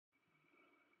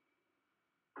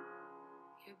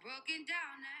You're broken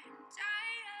down and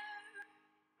tired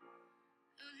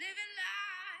of living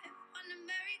life on the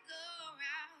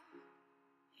merry-go-round,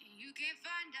 and you can't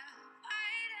find a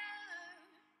fighter,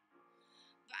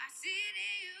 but I see it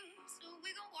in you, so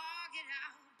we gon' walk it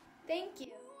out. Thank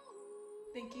you.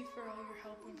 Thank you for all your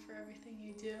help and for everything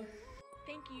you do.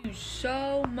 Thank you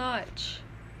so much.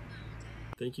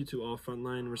 Thank you to all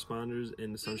frontline responders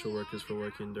and essential workers for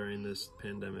working during this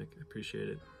pandemic. I appreciate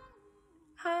it.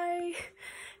 Hi.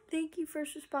 Thank you,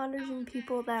 first responders and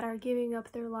people that are giving up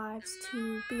their lives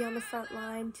to be on the front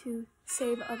line to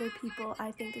save other people.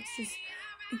 I think it's just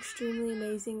extremely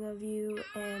amazing of you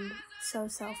and so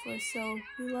selfless. So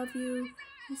we love you,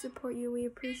 we support you, we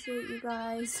appreciate you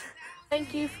guys.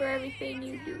 Thank you for everything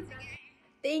you do.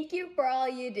 Thank you for all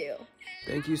you do.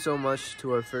 Thank you so much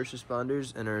to our first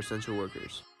responders and our essential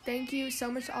workers. Thank you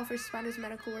so much to all first responders and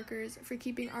medical workers for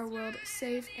keeping our world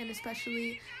safe, and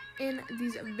especially in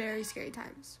these very scary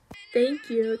times. Thank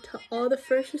you to all the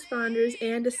first responders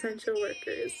and essential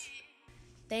workers.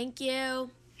 Thank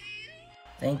you.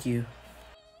 Thank you.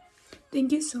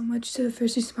 Thank you so much to the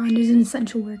first responders and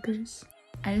essential workers.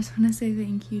 I just want to say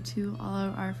thank you to all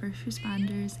of our first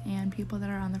responders and people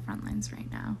that are on the front lines right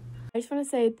now. I just want to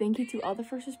say thank you to all the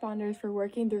first responders for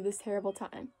working through this terrible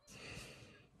time.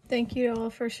 Thank you to all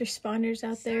first responders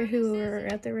out there who are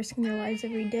out there risking their lives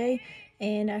every day,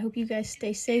 and I hope you guys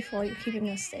stay safe while you're keeping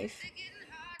us safe.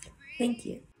 Thank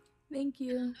you. Thank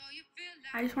you.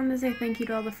 I just wanted to say thank you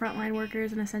to all the frontline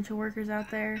workers and essential workers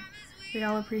out there. We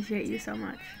all appreciate you so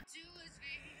much.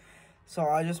 So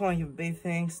I just want to give a big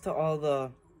thanks to all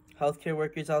the healthcare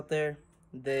workers out there.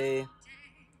 They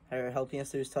are helping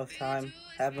us through this tough time.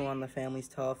 Having one of the families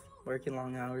tough, working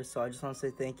long hours. So I just want to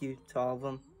say thank you to all of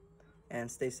them and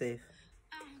stay safe.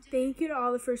 Thank you to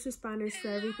all the first responders for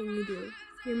everything you do.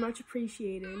 You're much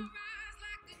appreciated.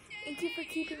 Thank you for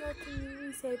keeping our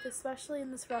community safe, especially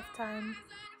in this rough time.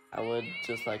 I would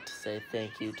just like to say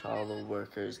thank you to all the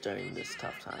workers during this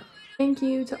tough time. Thank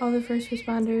you to all the first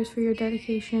responders for your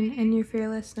dedication and your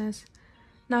fearlessness,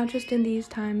 not just in these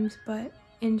times, but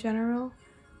in general.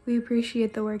 We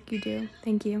appreciate the work you do.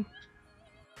 Thank you.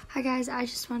 Hi guys, I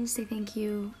just want to say thank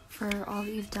you for all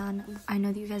that you've done. I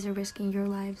know that you guys are risking your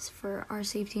lives for our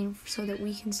safety and so that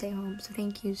we can stay home. So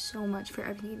thank you so much for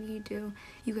everything that you do.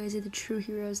 You guys are the true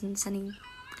heroes and sending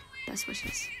best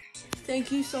wishes.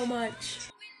 Thank you so much.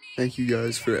 Thank you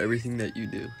guys for everything that you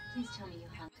do.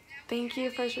 Thank you,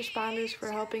 first responders,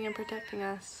 for helping and protecting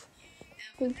us.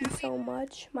 Thank you so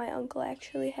much. My uncle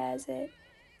actually has it,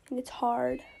 and it's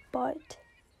hard, but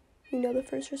we know the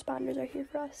first responders are here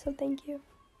for us, so thank you.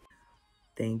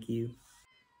 Thank you.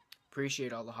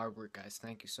 Appreciate all the hard work, guys.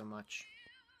 Thank you so much.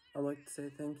 I'd like to say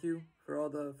thank you for all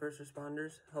the first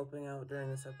responders helping out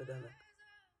during this epidemic.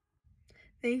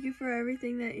 Thank you for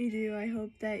everything that you do. I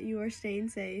hope that you are staying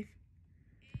safe.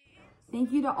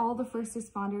 Thank you to all the first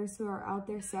responders who are out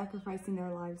there sacrificing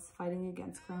their lives fighting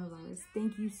against coronavirus.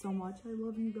 Thank you so much. I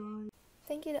love you guys.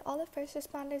 Thank you to all the first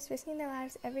responders risking their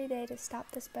lives every day to stop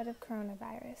the spread of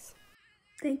coronavirus.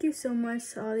 Thank you so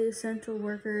much to all the essential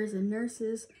workers and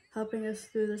nurses helping us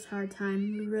through this hard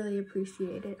time. We really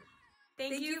appreciate it.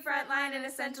 Thank you, frontline and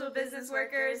essential business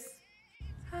workers.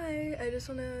 Hi, I just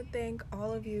want to thank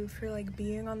all of you for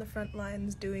being on the front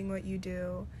lines, doing what you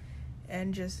do,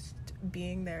 and just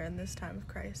being there in this time of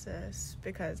crisis,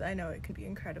 because I know it could be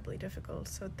incredibly difficult.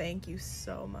 So thank you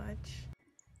so much.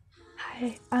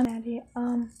 Hi, I'm Maddie.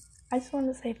 I just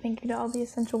wanted to say thank you to all the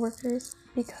essential workers,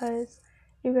 because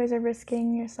you guys are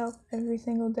risking yourself every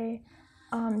single day,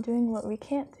 doing what we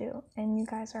can't do, and you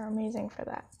guys are amazing for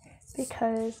that,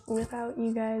 because without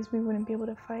you guys we wouldn't be able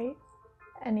to fight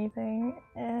anything,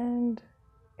 and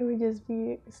it would just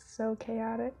be so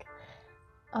chaotic.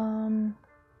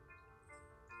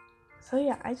 So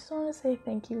yeah, I just want to say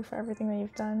thank you for everything that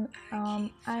you've done. I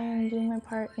am doing my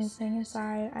part in staying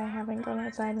inside. I haven't gone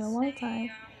outside in a long time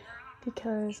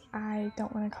because I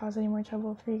don't want to cause any more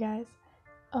trouble for you guys.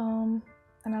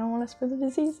 And I don't want to spread the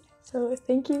disease. So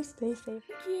thank you, stay safe.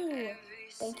 Thank you.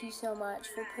 Thank you so much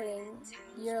for putting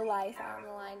your life on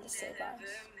the line to save us.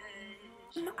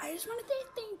 I just want to say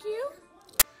thank you.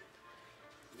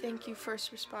 Thank you,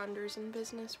 first responders and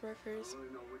business workers.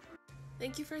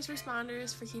 Thank you, first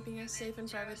responders, for keeping us safe and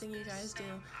for everything you guys do.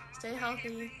 Stay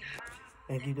healthy.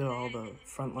 Thank you to all the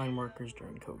frontline workers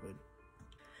during COVID.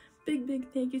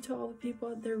 Big thank you to all the people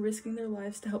out there risking their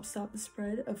lives to help stop the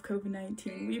spread of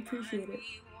COVID-19. We appreciate it.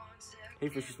 Hey,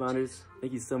 first responders,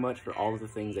 thank you so much for all of the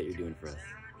things that you're doing for us.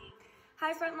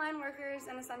 Hi, frontline workers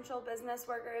and essential business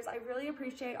workers. I really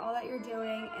appreciate all that you're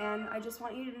doing, and I just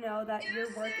want you to know that your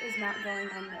work is not going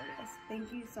unnoticed.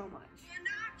 Thank you so much.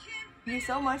 Thank you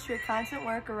so much for your constant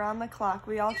work around the clock.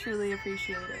 We all truly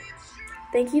appreciate it.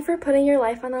 Thank you for putting your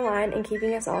life on the line and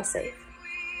keeping us all safe.